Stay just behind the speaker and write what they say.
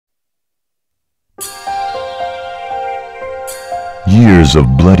Years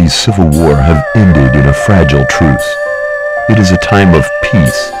of bloody civil war have ended in a fragile truce. It is a time of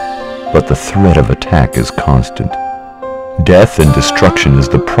peace, but the threat of attack is constant. Death and destruction is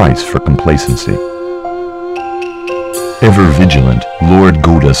the price for complacency. Ever vigilant, Lord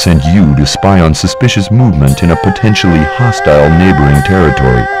Goda sent you to spy on suspicious movement in a potentially hostile neighboring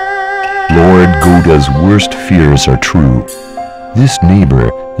territory. Lord Goda's worst fears are true. This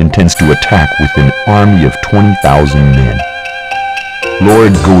neighbor intends to attack with an army of 20,000 men.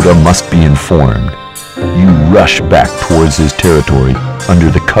 Lord Goda must be informed. You rush back towards his territory under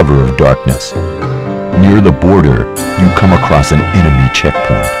the cover of darkness. Near the border, you come across an enemy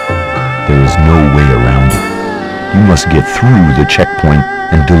checkpoint. There is no way around it. You must get through the checkpoint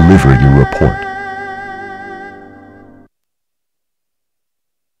and deliver your report.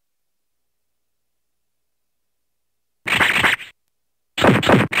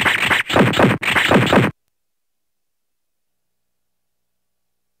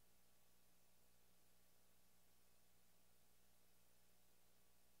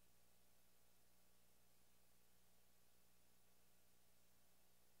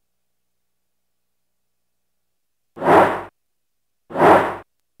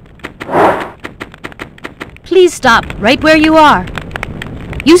 Please stop right where you are.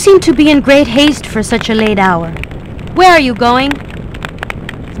 You seem to be in great haste for such a late hour. Where are you going?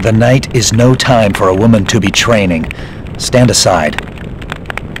 The night is no time for a woman to be training. Stand aside.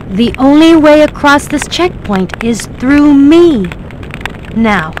 The only way across this checkpoint is through me.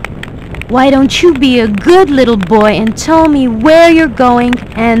 Now, why don't you be a good little boy and tell me where you're going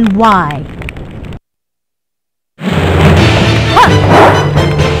and why?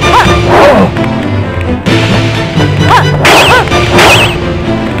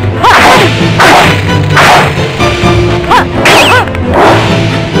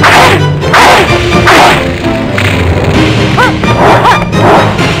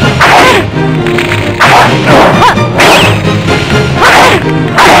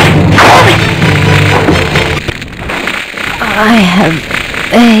 I have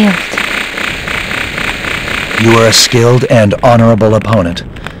failed. You are a skilled and honorable opponent.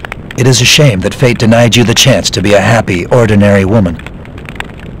 It is a shame that fate denied you the chance to be a happy, ordinary woman.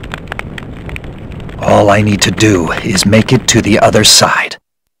 All I need to do is make it to the other side.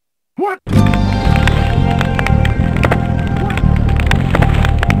 What?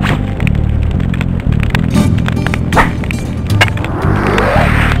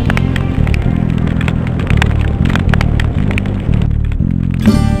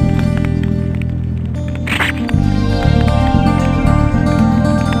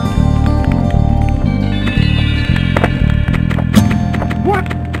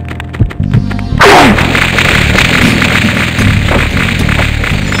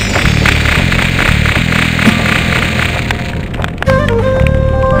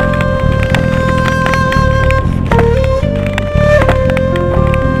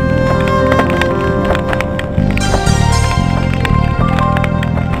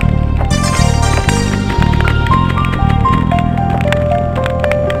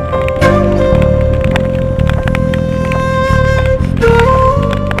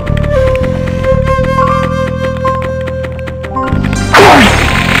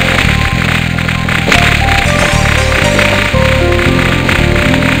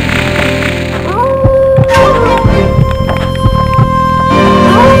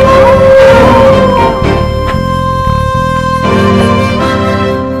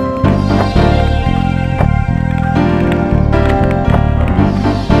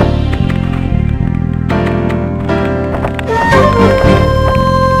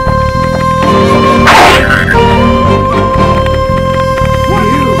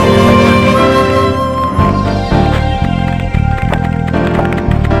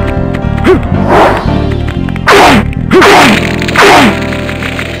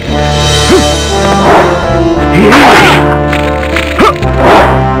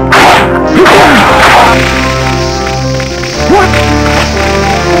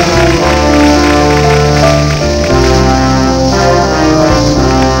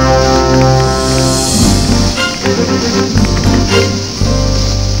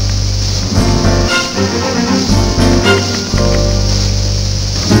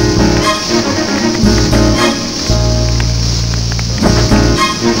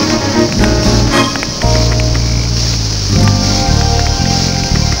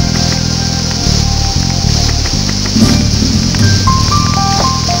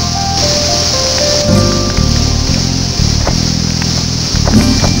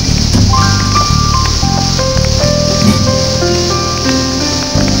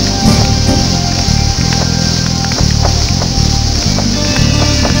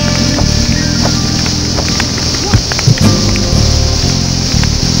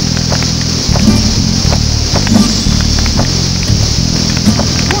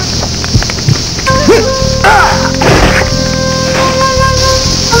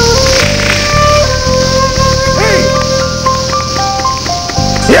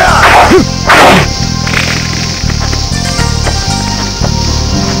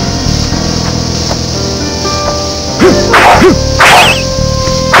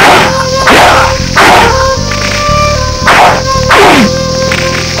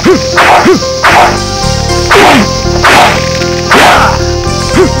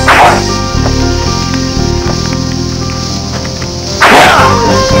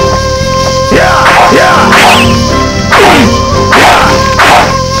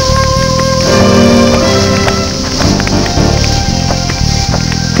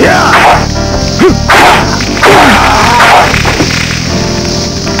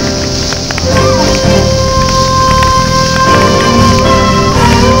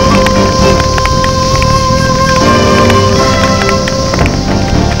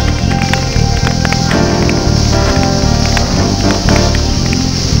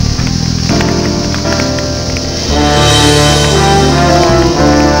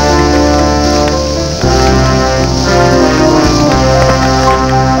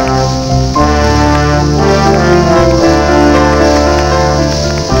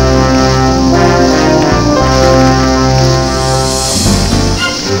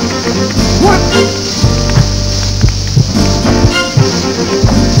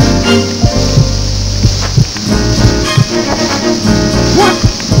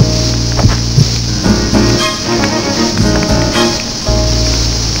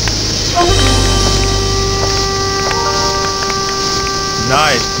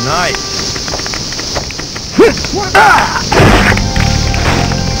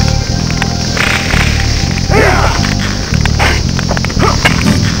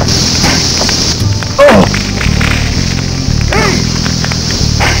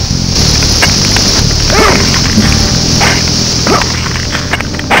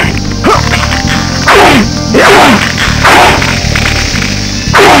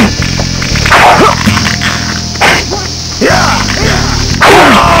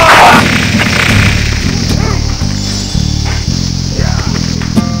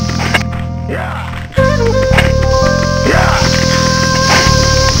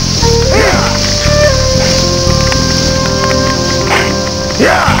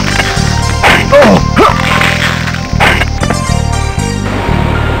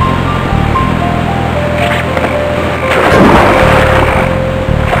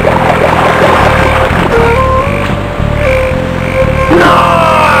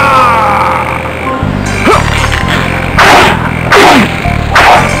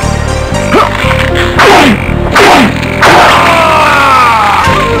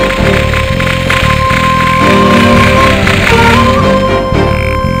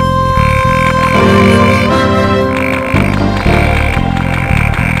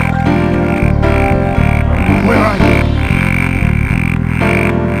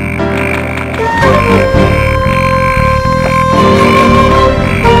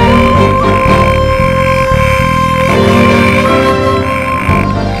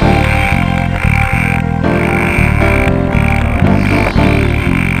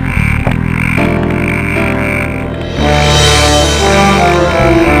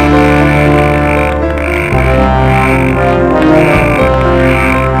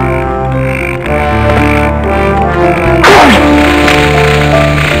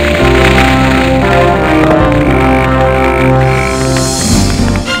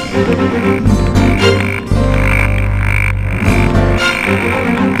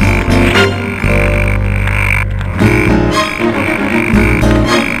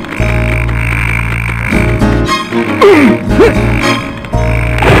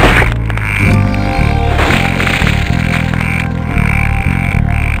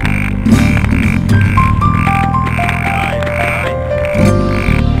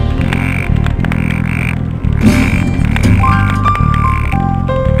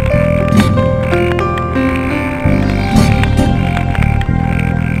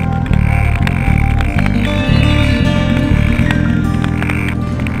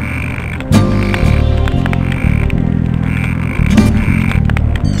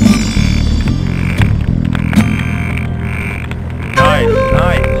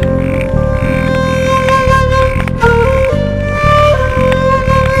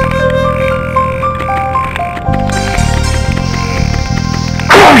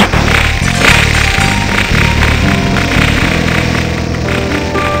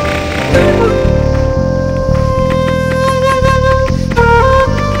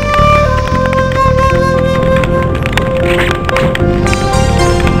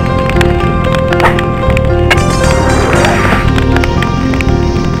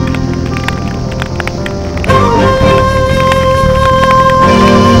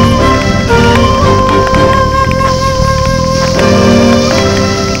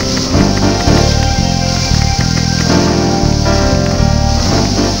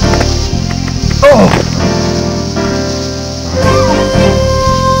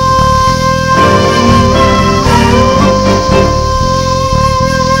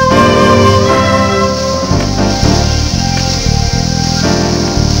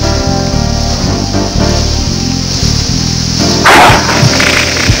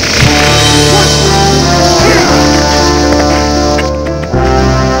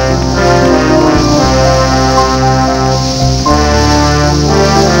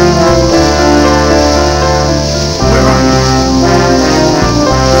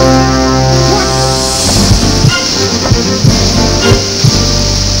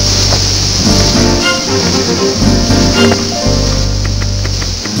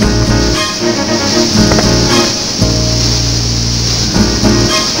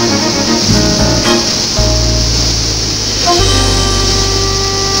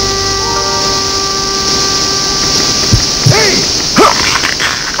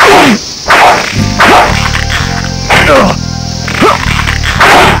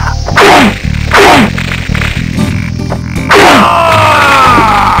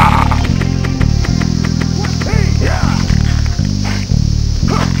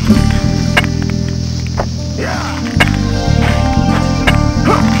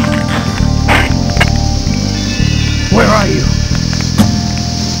 Where are you?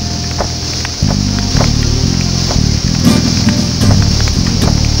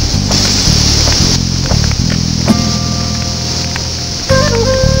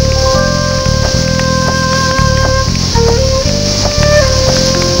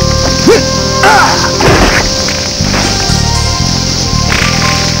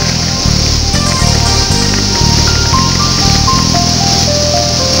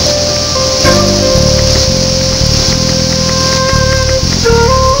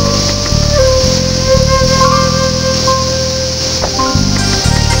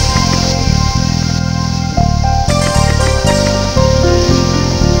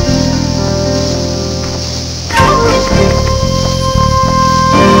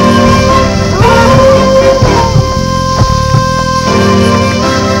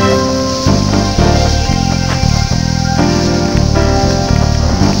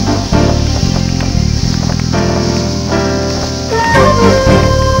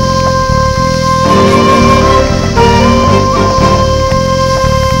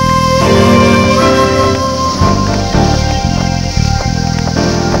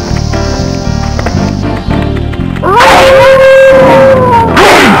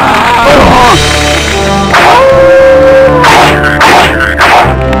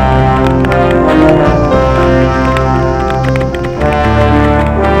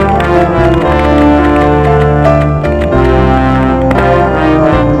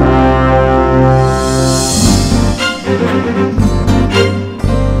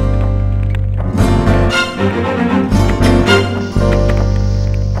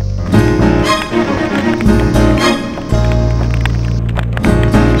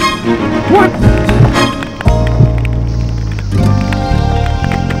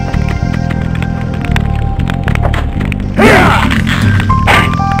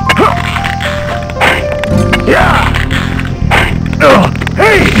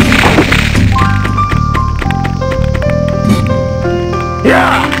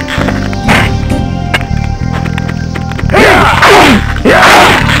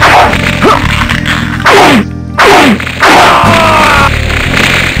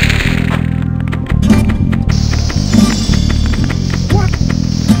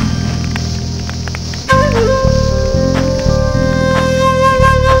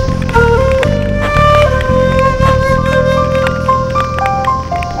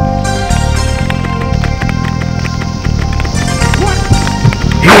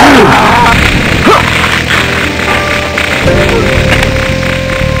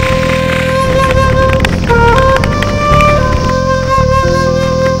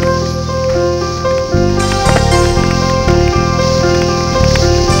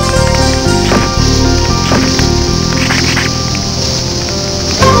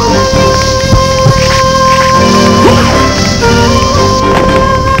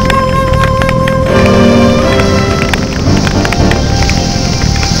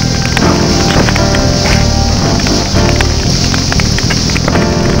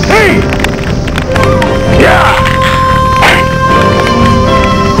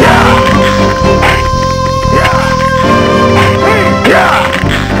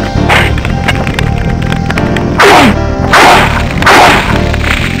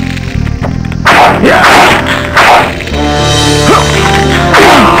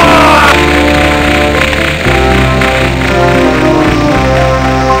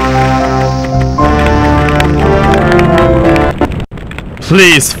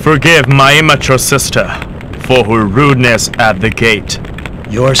 Please forgive my immature sister for her rudeness at the gate.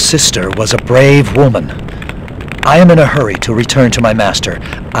 Your sister was a brave woman. I am in a hurry to return to my master.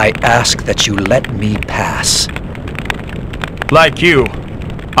 I ask that you let me pass. Like you,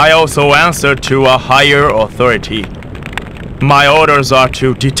 I also answer to a higher authority. My orders are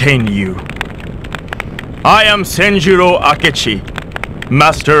to detain you. I am Senjuro Akechi,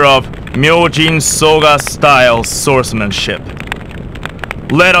 master of Myojin Soga style swordsmanship.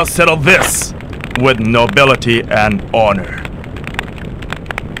 Let us settle this with nobility and honor.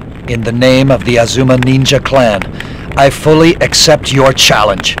 In the name of the Azuma Ninja clan, I fully accept your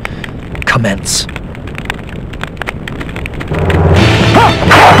challenge. Commence.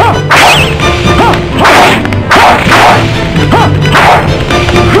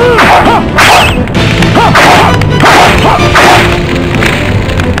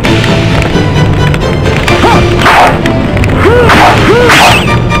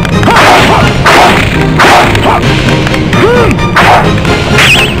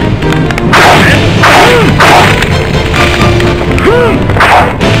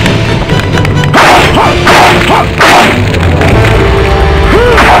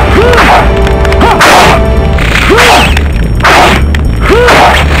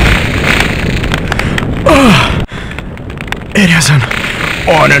 It is an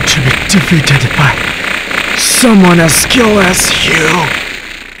honor to be defeated by someone as skilled as you.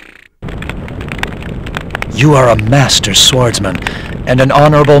 You are a master swordsman and an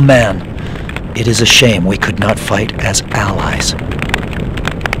honorable man. It is a shame we could not fight as allies.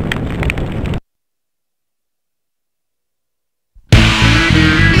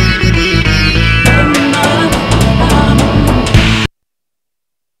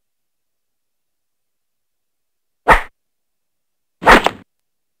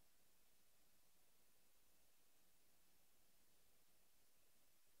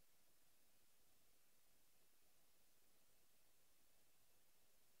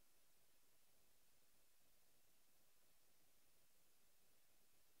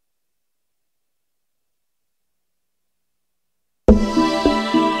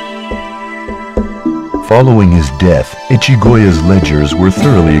 Following his death, Ichigoya's ledgers were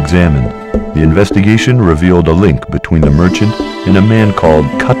thoroughly examined. The investigation revealed a link between the merchant and a man called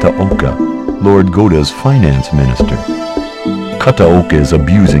Kataoka, Lord Goda's finance minister. Kataoka is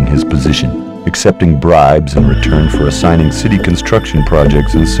abusing his position, accepting bribes in return for assigning city construction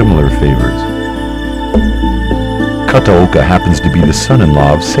projects and similar favors. Kataoka happens to be the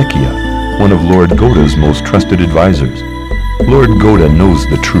son-in-law of Sekiya, one of Lord Goda's most trusted advisors. Lord Goda knows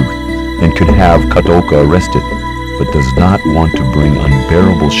the truth and could have Kataoka arrested, but does not want to bring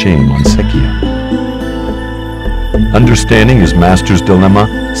unbearable shame on Sekiya. Understanding his master's dilemma,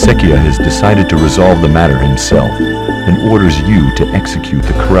 Sekiya has decided to resolve the matter himself and orders you to execute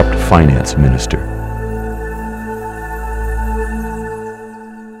the corrupt finance minister.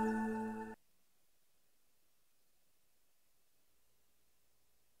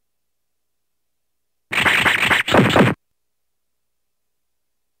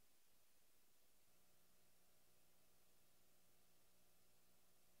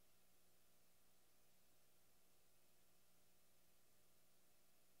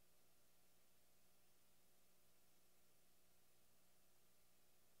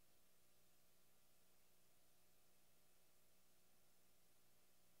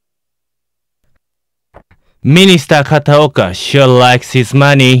 Minister Kataoka sure likes his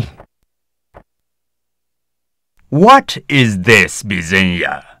money. What is this,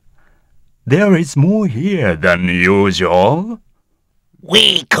 Bizenya? There is more here than usual.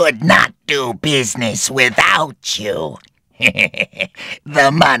 We could not do business without you.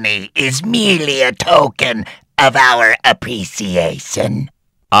 The money is merely a token of our appreciation.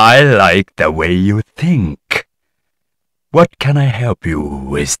 I like the way you think. What can I help you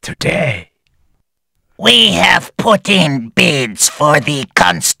with today? We have put in bids for the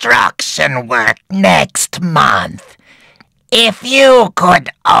construction work next month. If you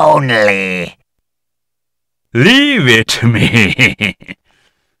could only... Leave it to me.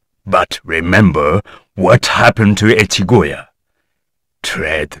 But remember what happened to Ichigoya.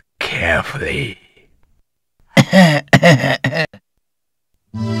 Tread carefully.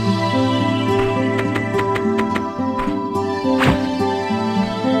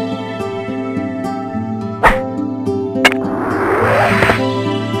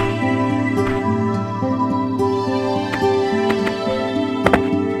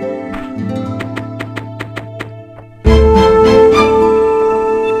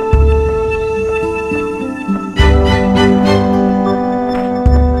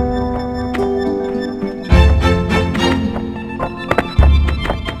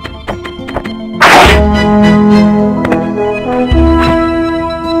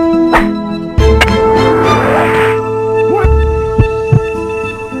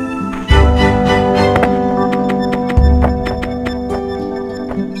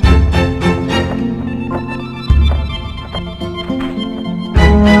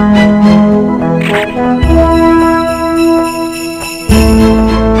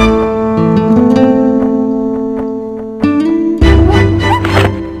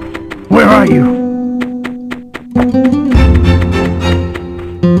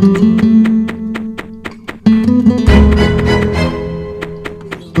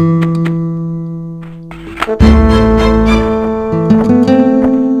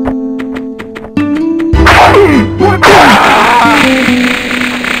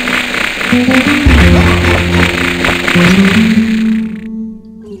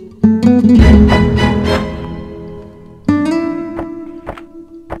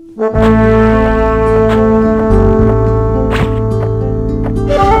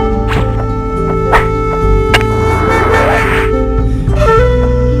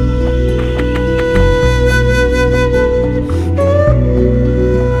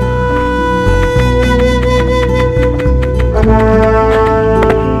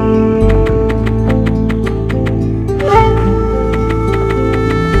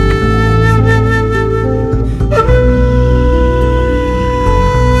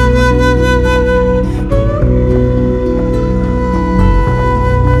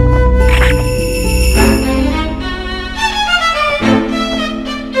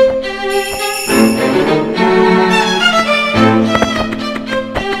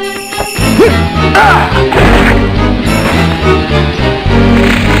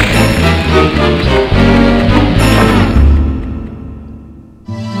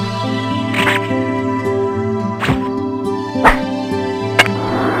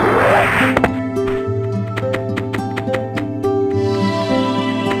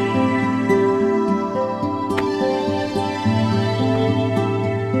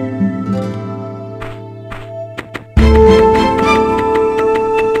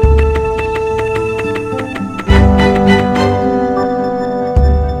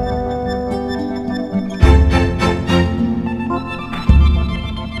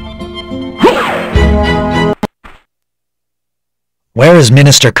 Where is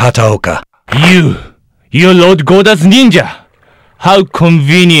Minister Kataoka? You're Lord Goda's ninja. How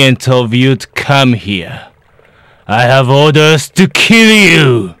convenient of you to come here. I have orders to kill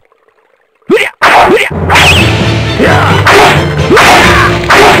you.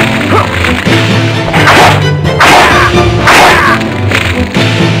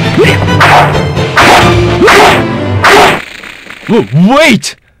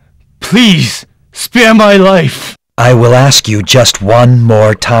 Wait! Please, spare my life. I will ask you just one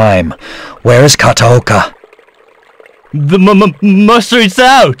more time. Where is Kataoka? The master is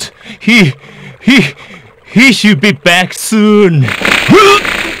out. He should be back soon.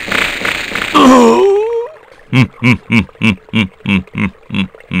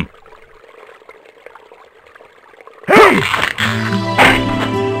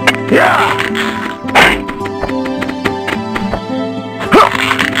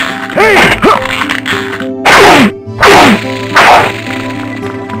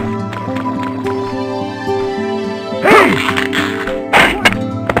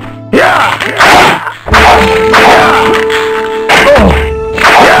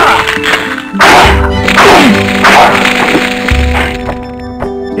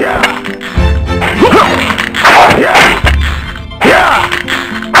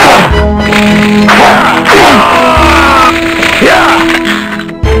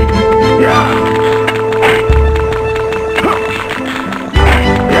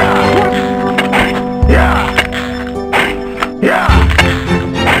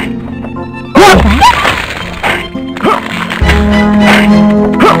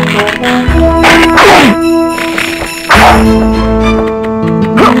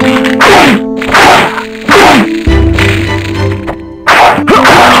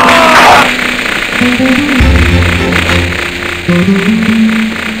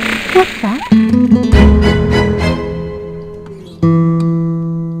 What's that?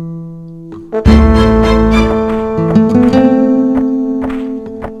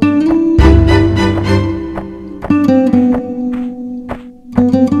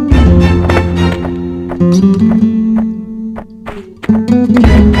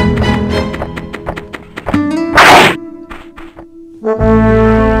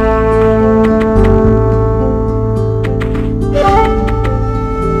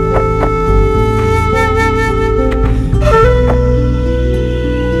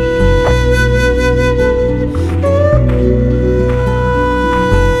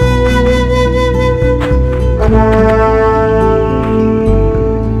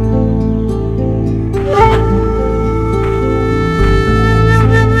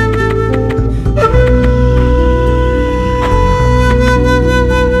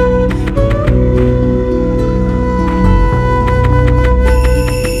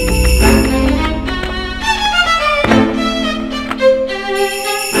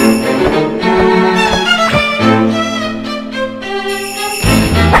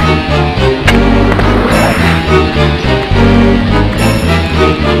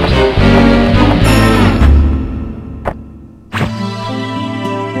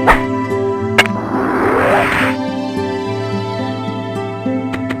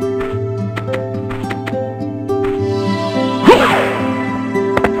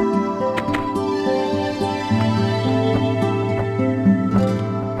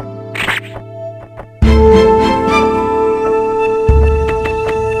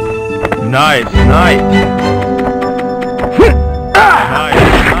 Nice, nice.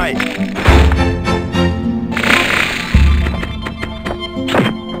 Nice, nice.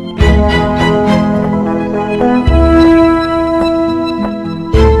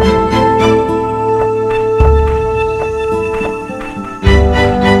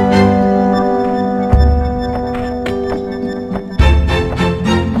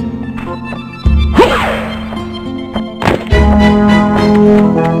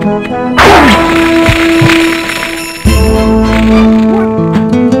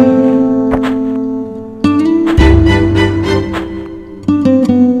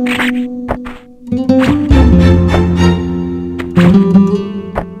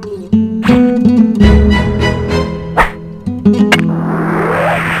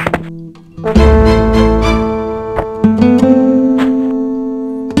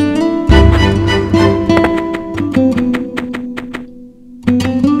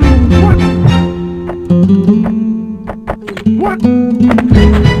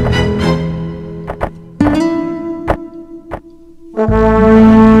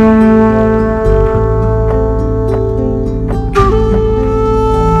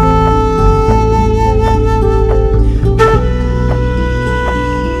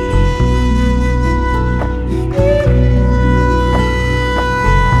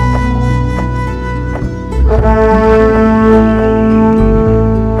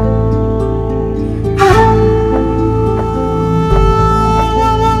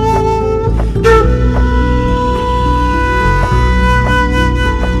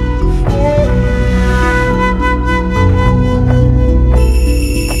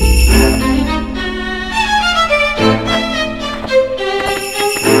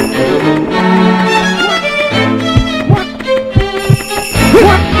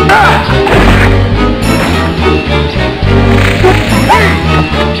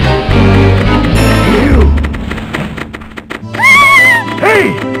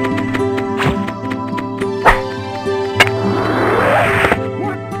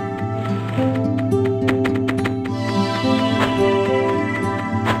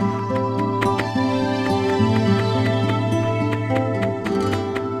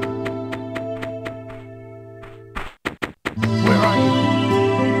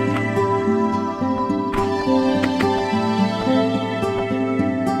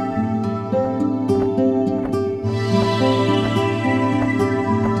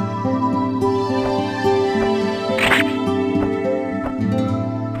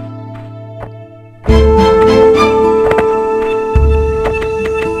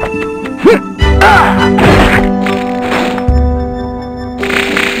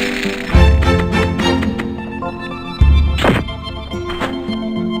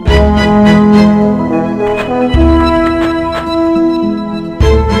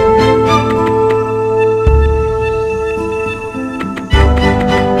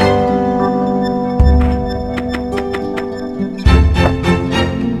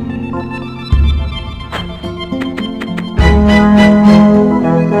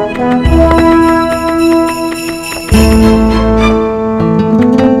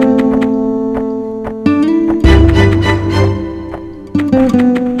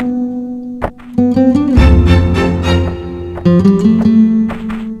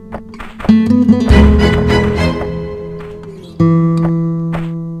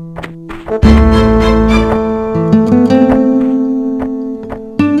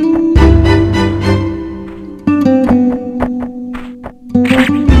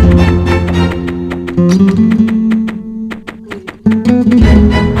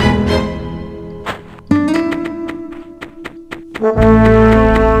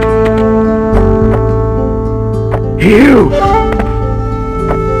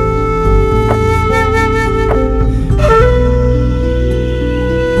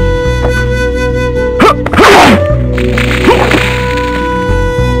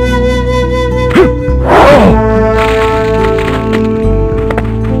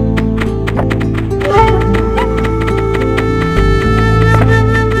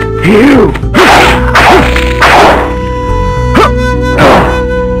 you!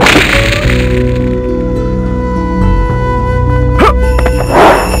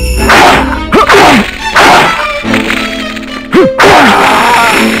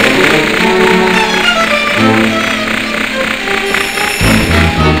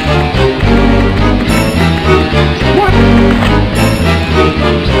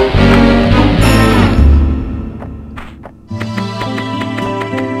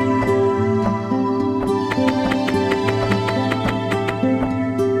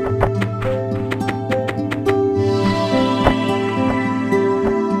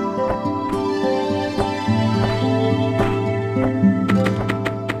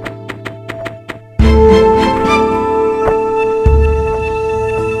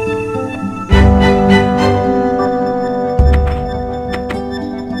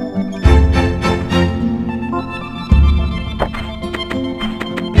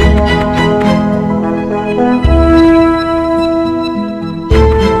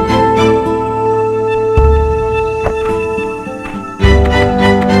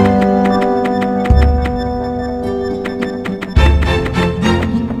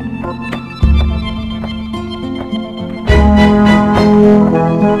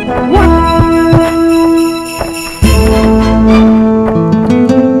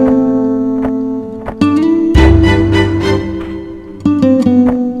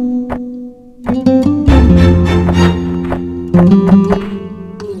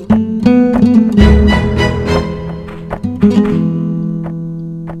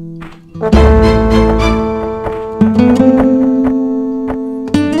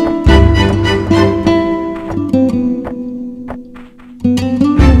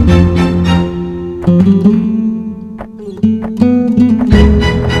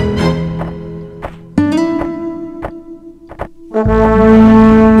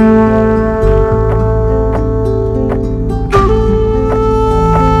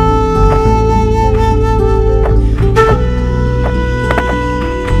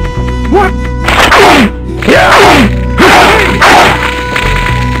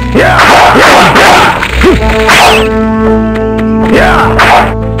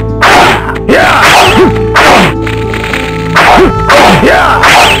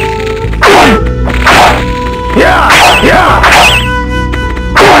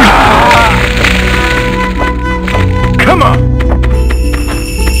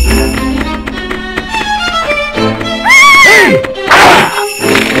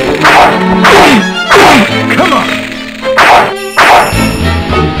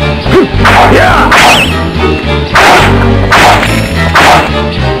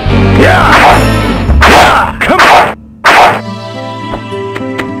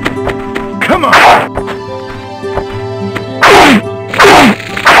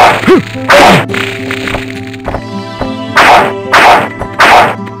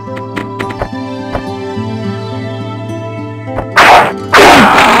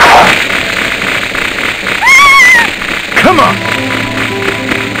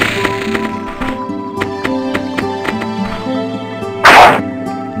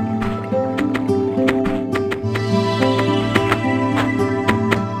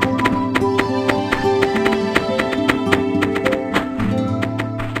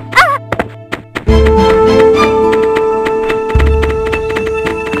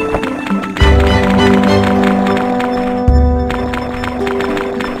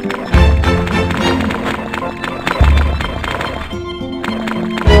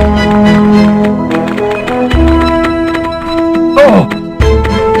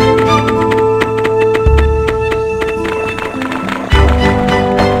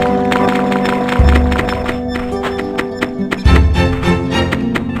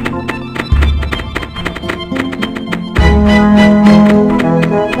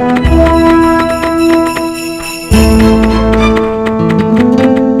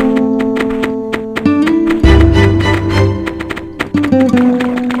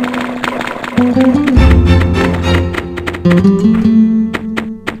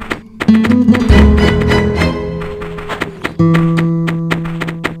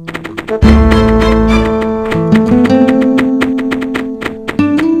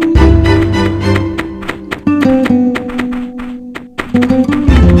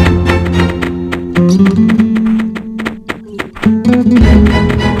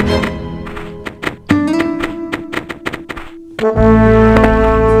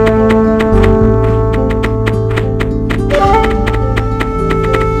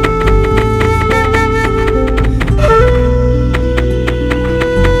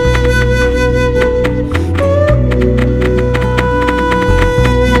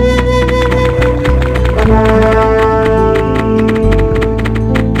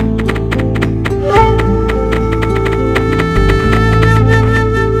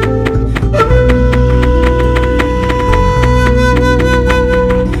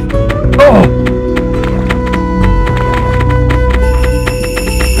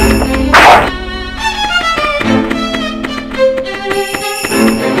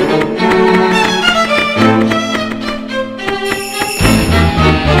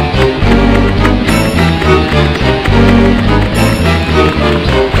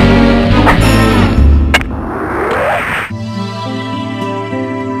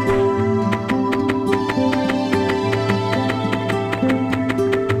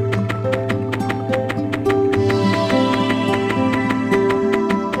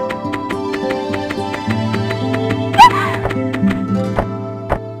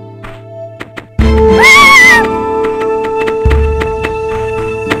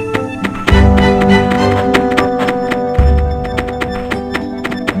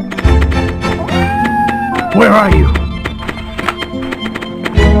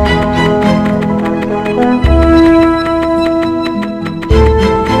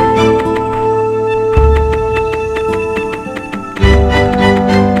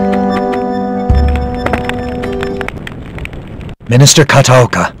 Minister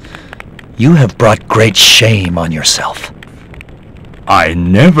Kataoka, you have brought great shame on yourself. I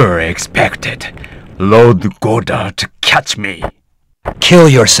never expected Lord Goda to catch me. Kill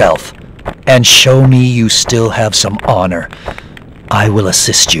yourself, and show me you still have some honor. I will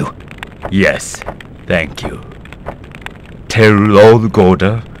assist you. Yes, thank you. Tell Lord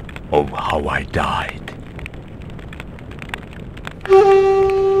Goda of how I died.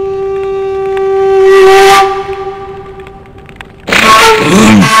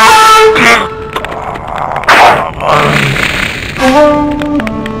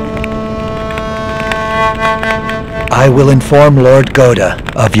 I will inform Lord Goda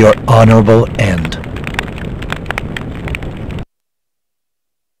of your honorable end.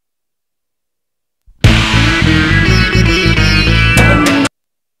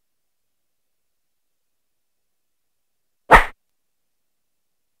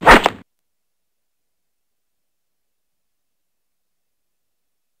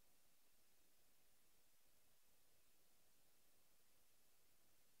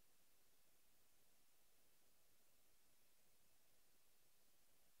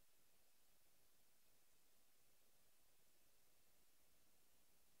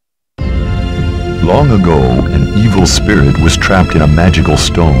 Long ago, an evil spirit was trapped in a magical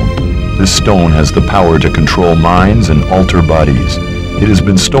stone. This stone has the power to control minds and alter bodies. It has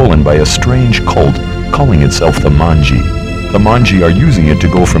been stolen by a strange cult calling itself the Manji. The Manji are using it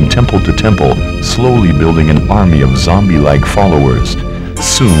to go from temple to temple, slowly building an army of zombie-like followers.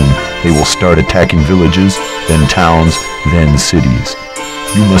 Soon, they will start attacking villages, then towns, then cities.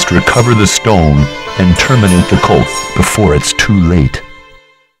 You must recover the stone and terminate the cult before it's too late.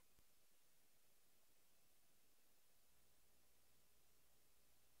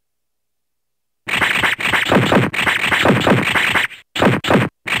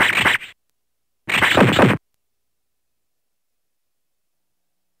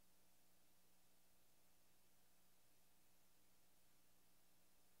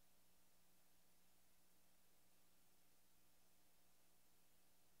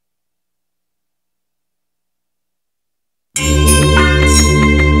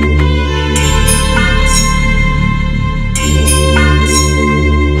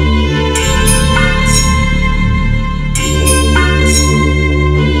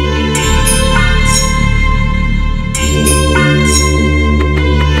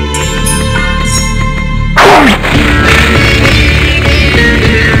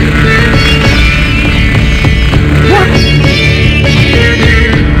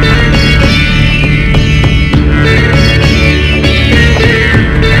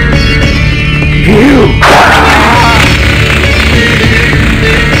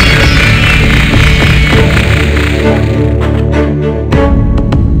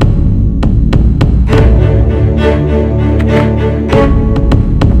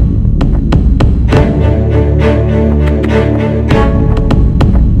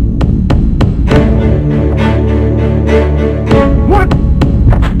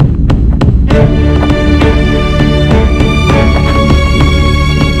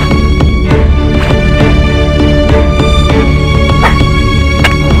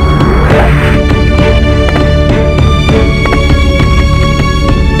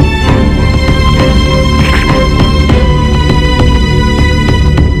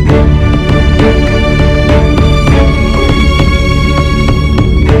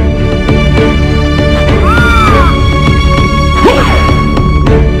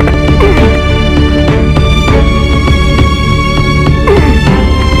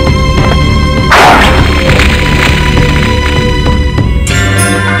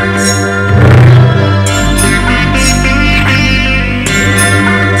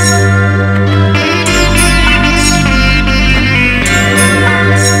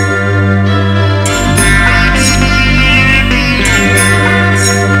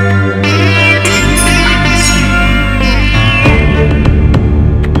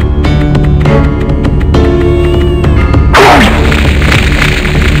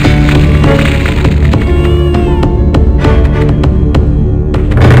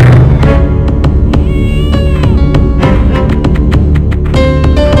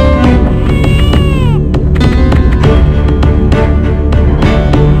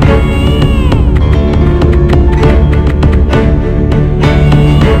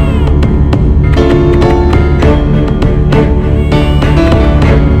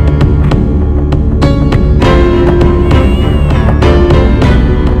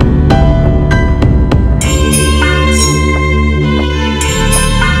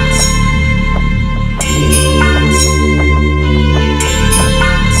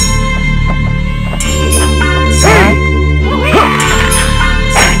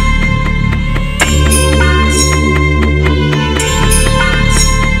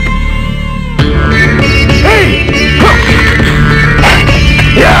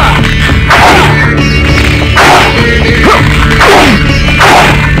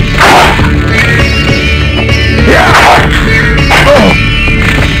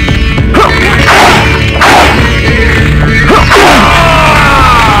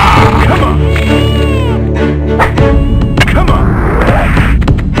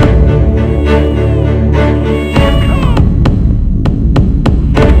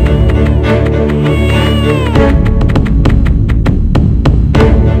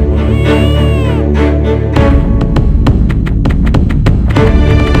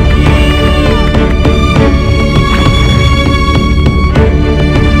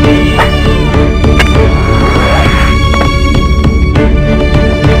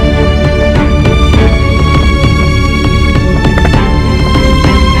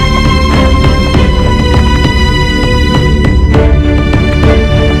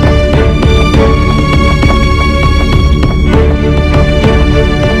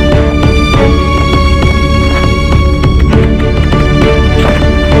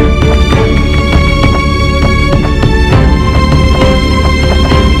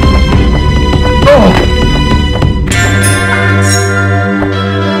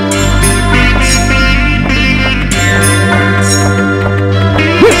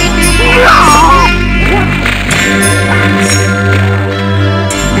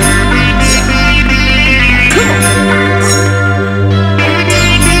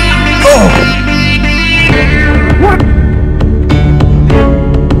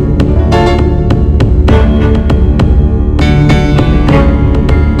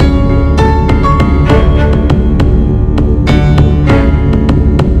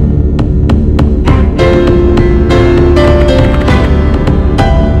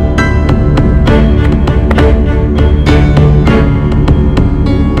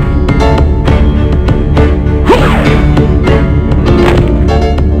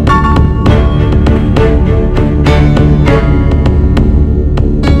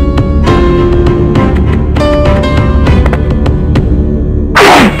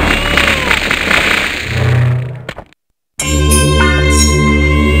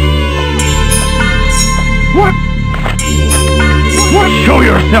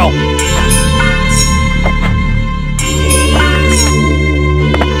 yourself!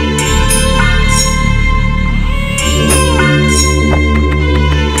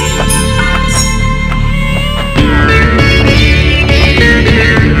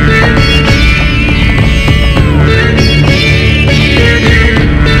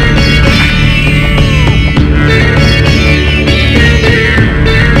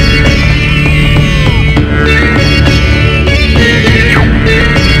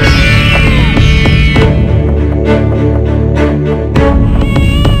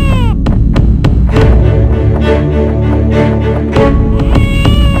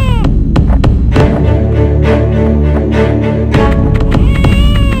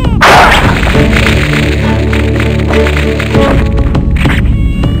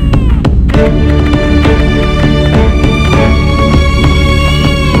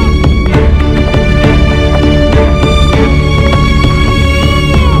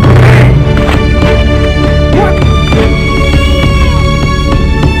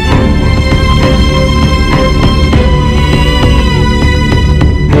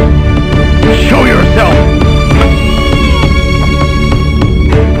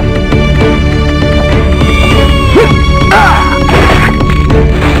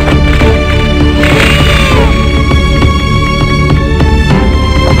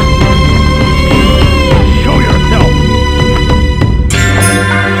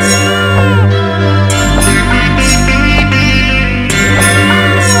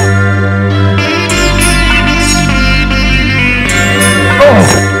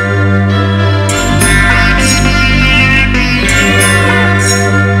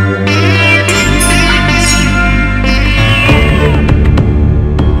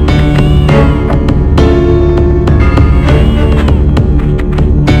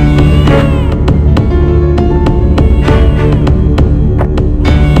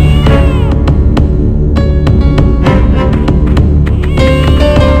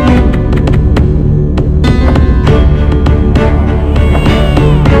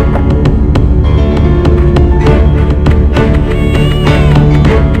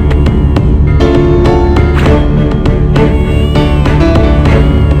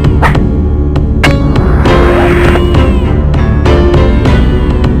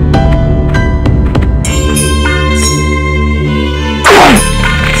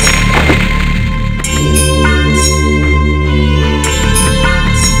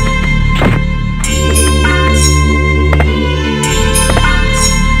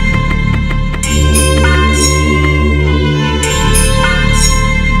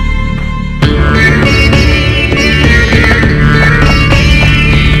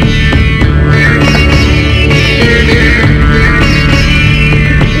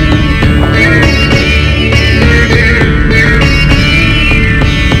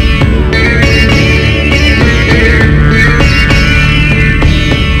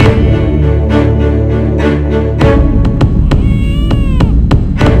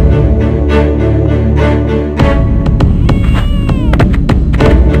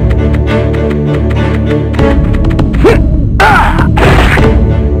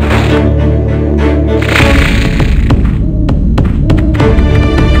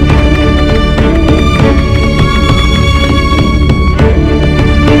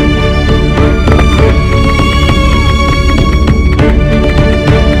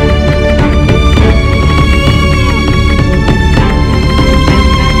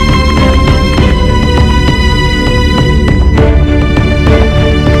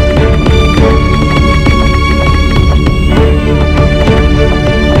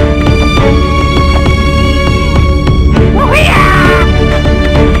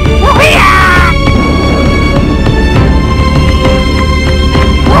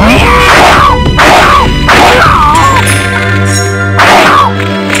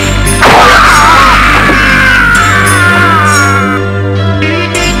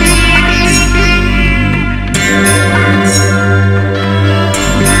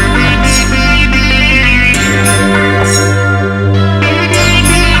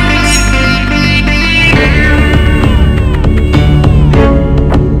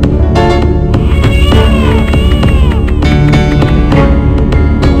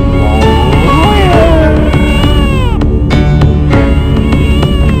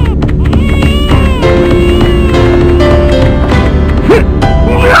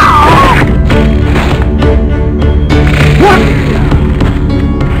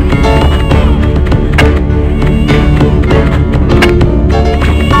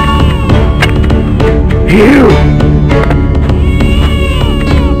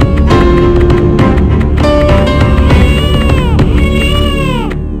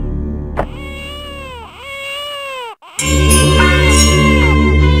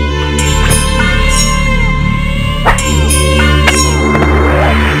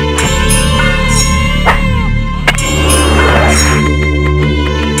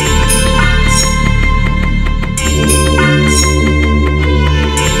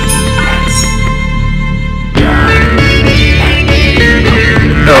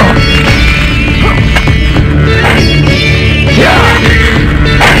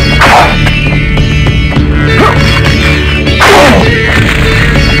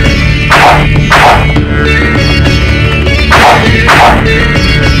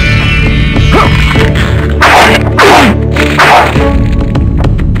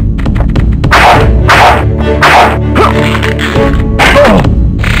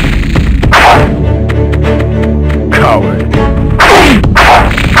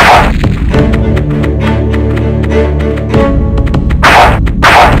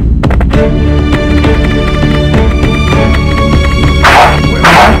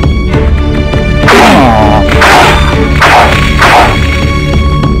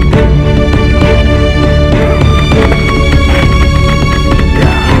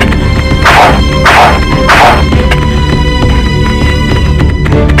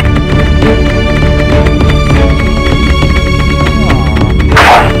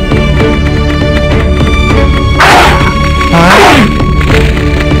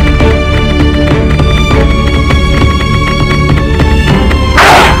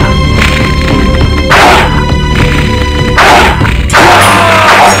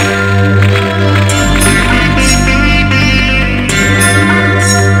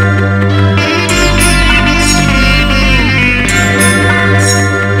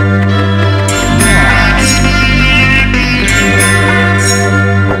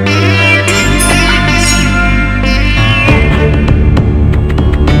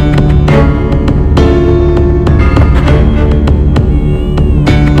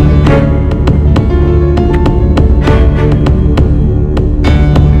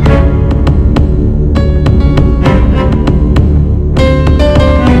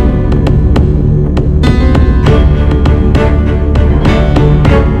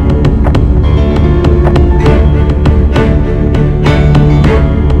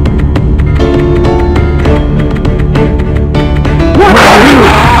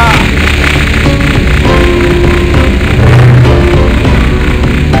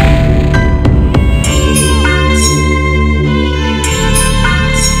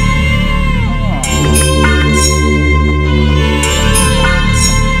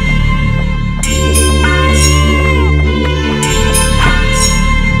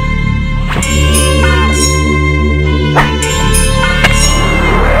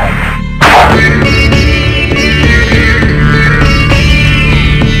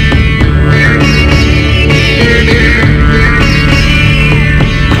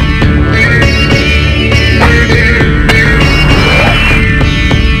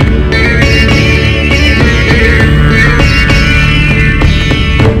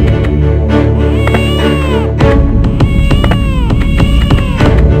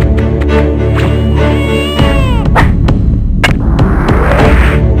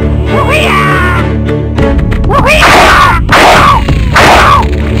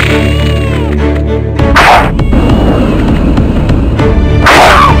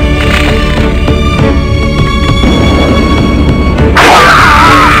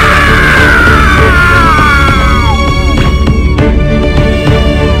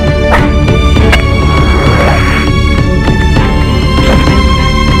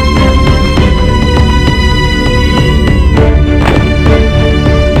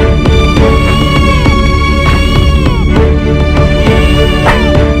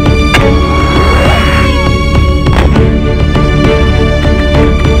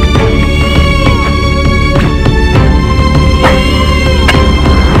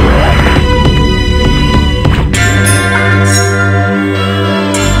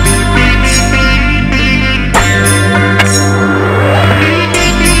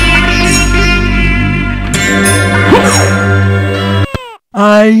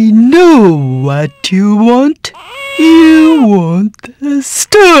 what you want? You want a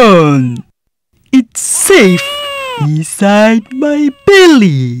stone. It's safe inside my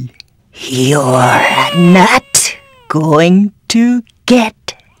belly. You're not going to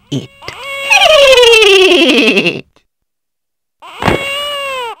get it.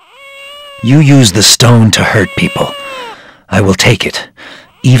 You use the stone to hurt people. I will take it,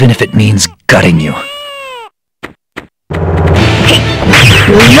 even if it means gutting you.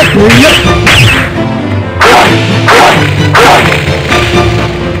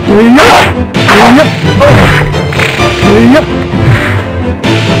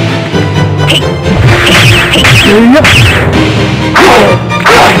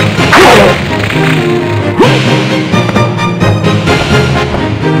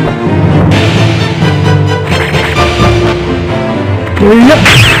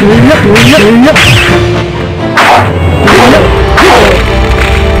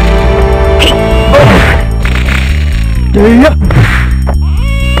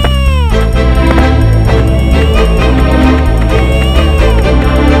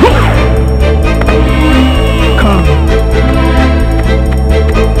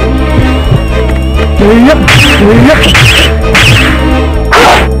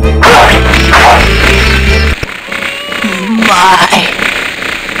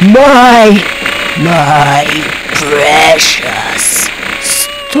 My precious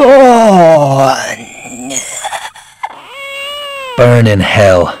stone. Burn in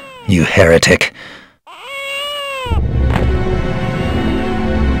hell, you heretic.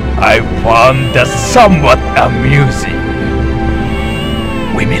 I found that somewhat amusing.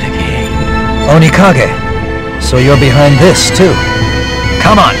 We meet again. Onikage, so you're behind this too.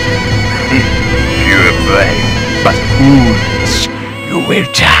 Come on. You're brave, but foolish. You will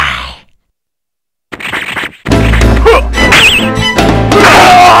die.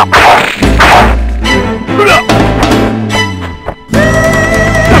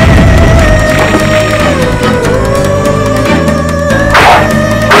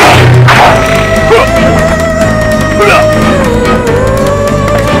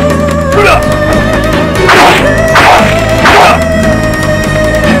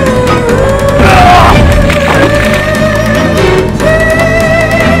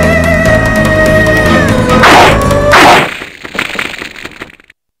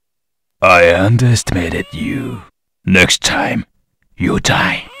 I underestimated you. Next time, you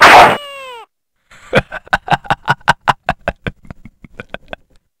die.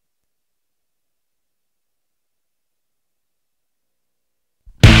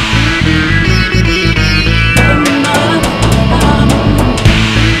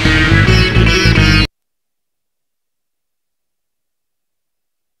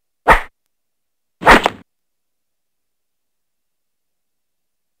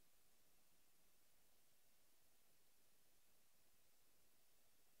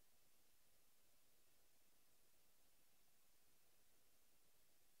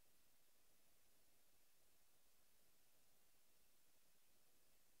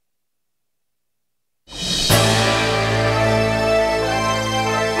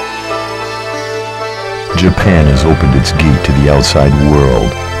 Japan has opened its gate to the outside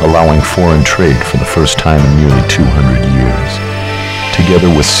world, allowing foreign trade for the first time in nearly 200 years. Together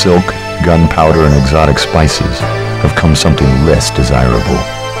with silk, gunpowder, and exotic spices have come something less desirable: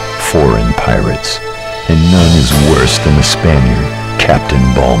 foreign pirates. And none is worse than the Spaniard, Captain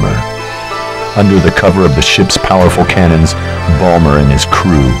Balmer. Under the cover of the ship's powerful cannons, Balmer and his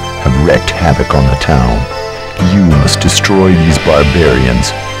crew have wreaked havoc on the town. You must destroy these barbarians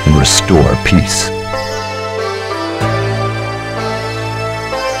and restore peace.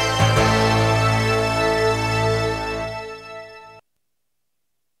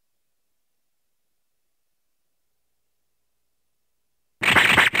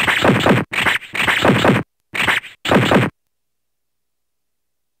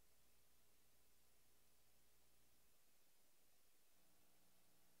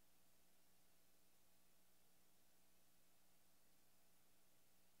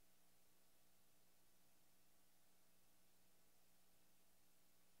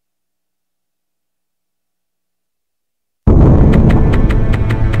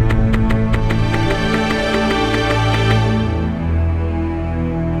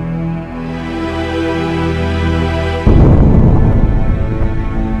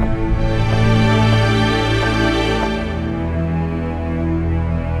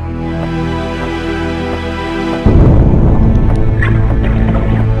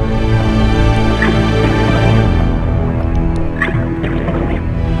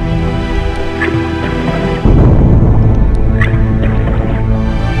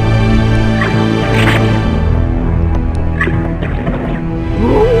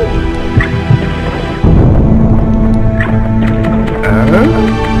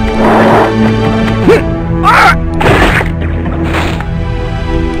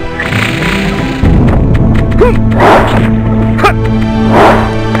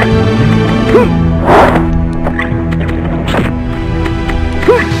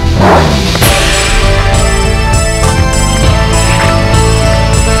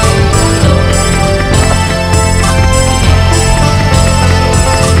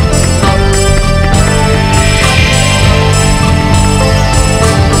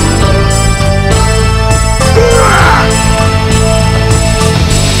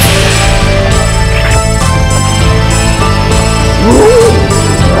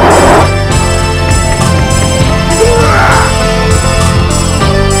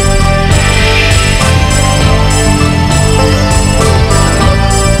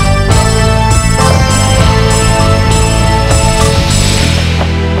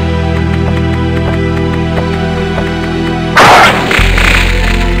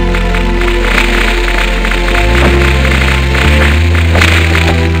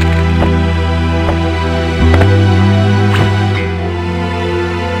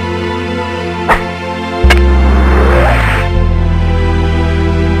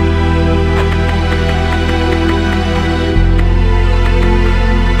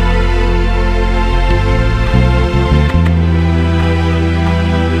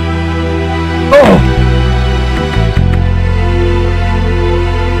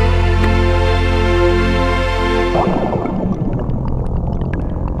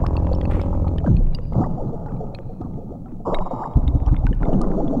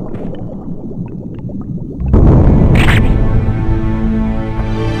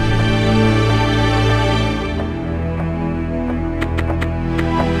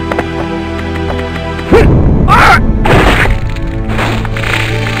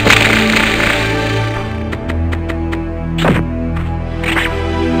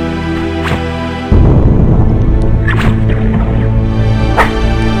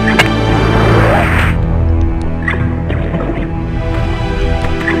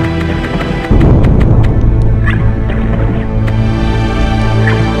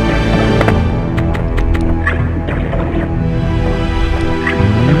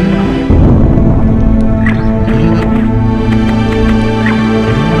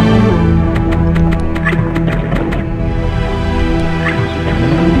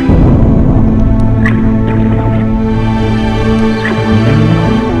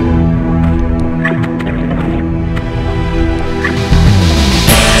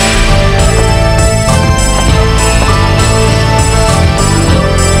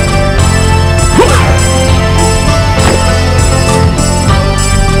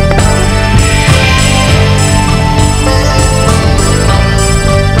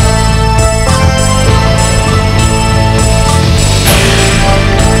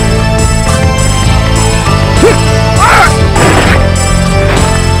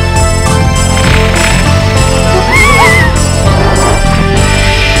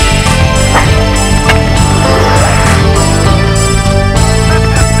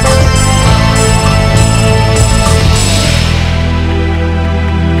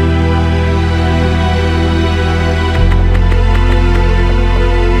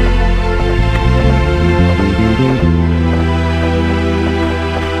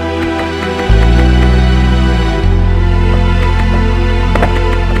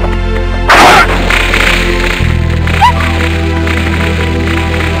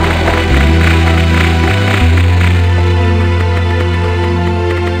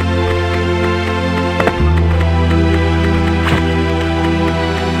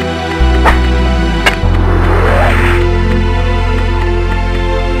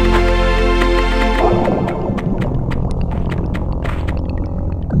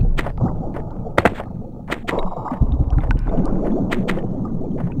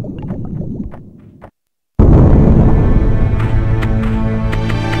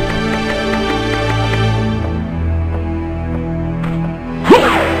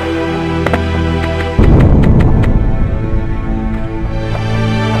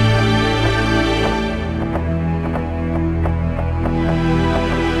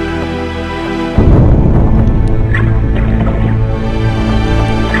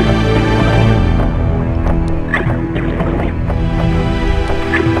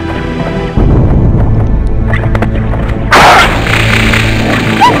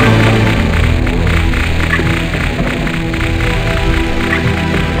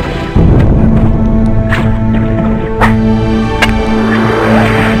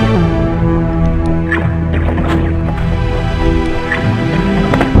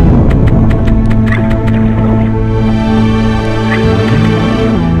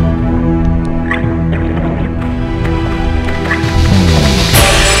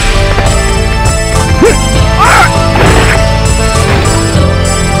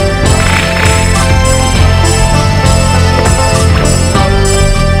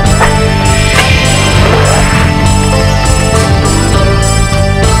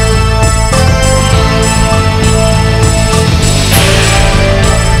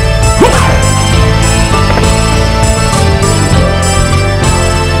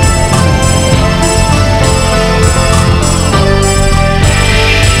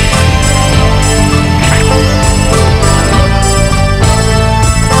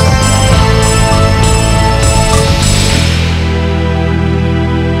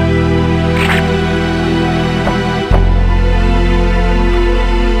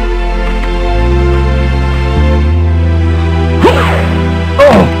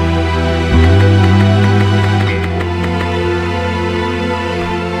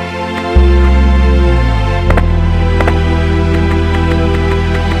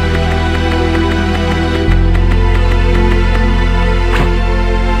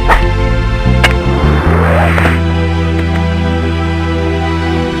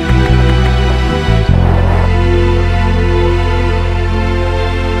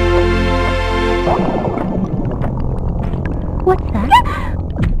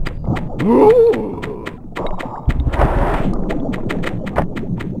 Rikimaru!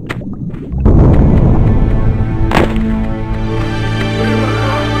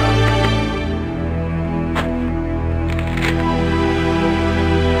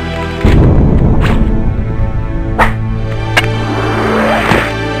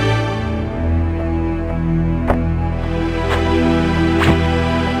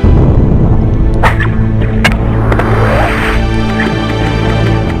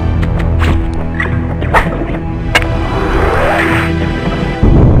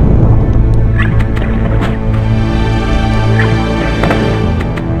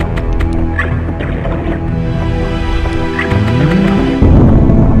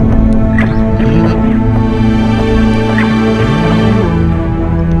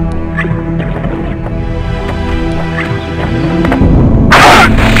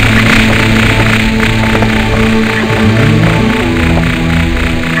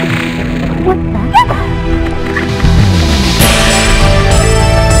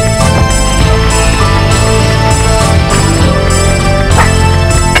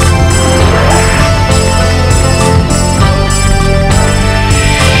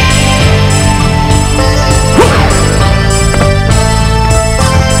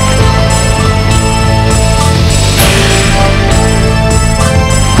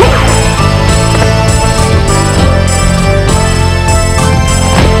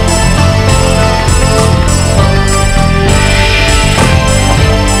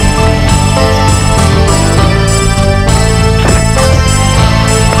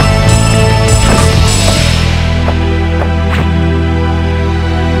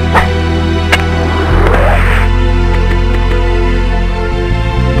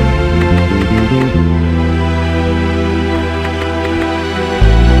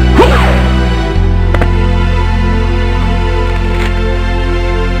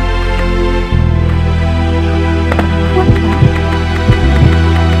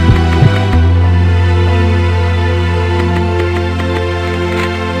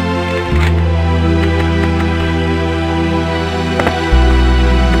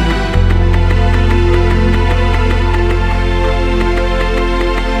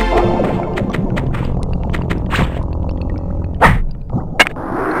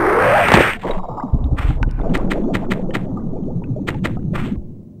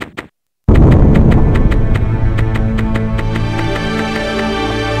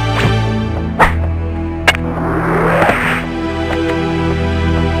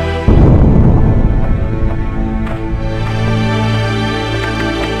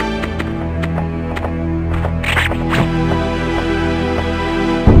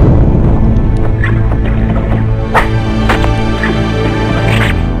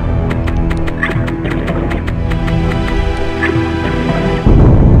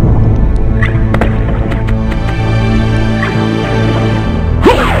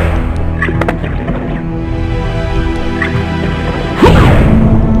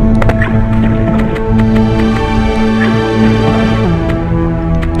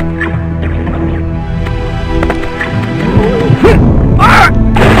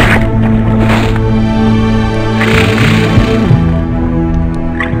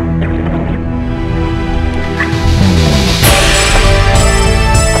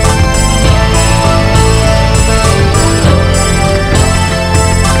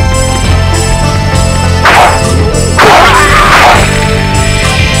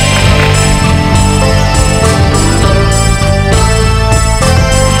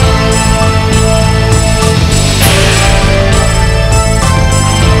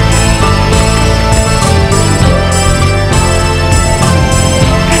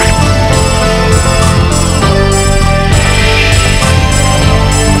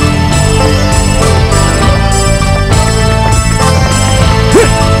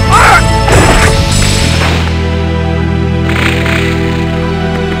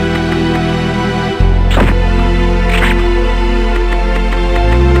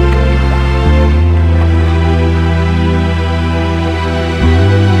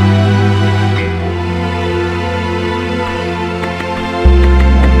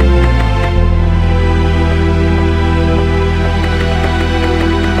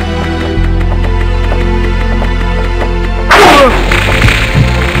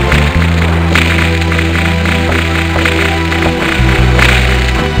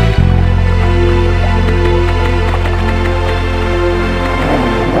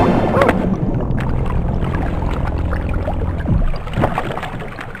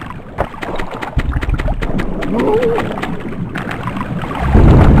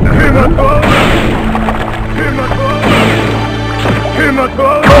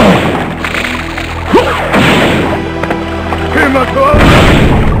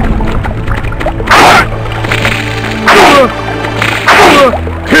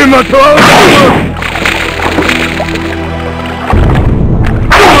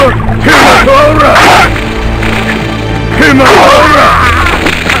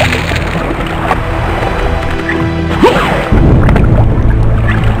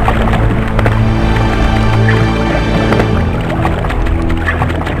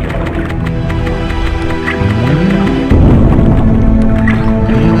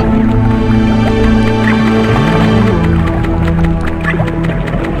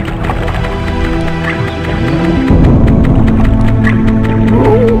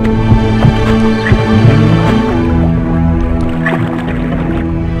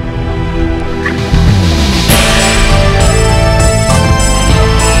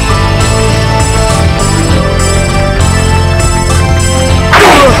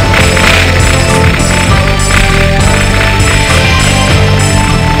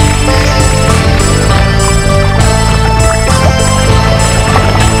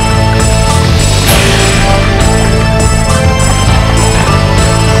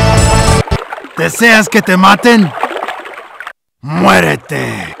 ¿Deseas que te maten?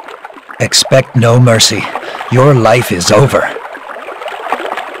 ¡Muérete! Expect no mercy. Your life is over.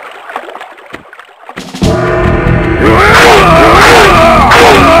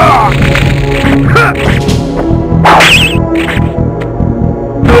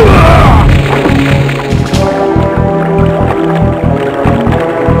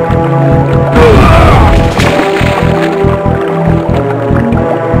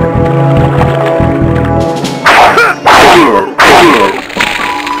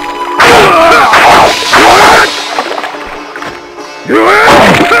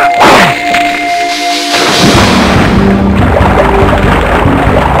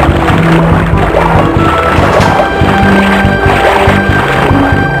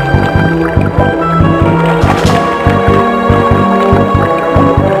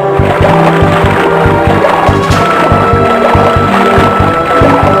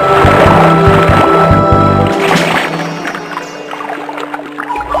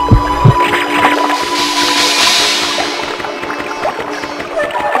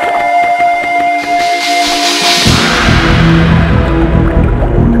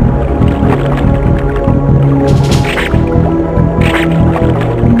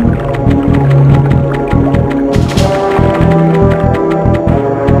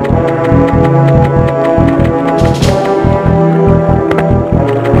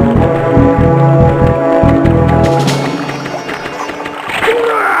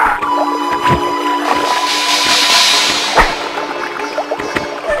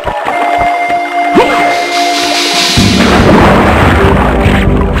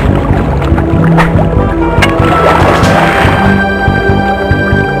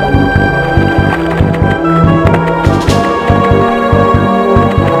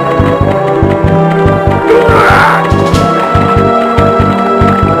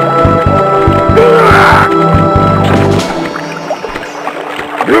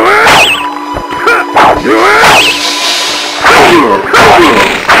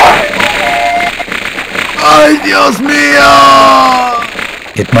 ¡Ay, Dios mío!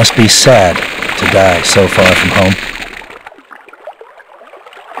 It must be sad to die so far from home.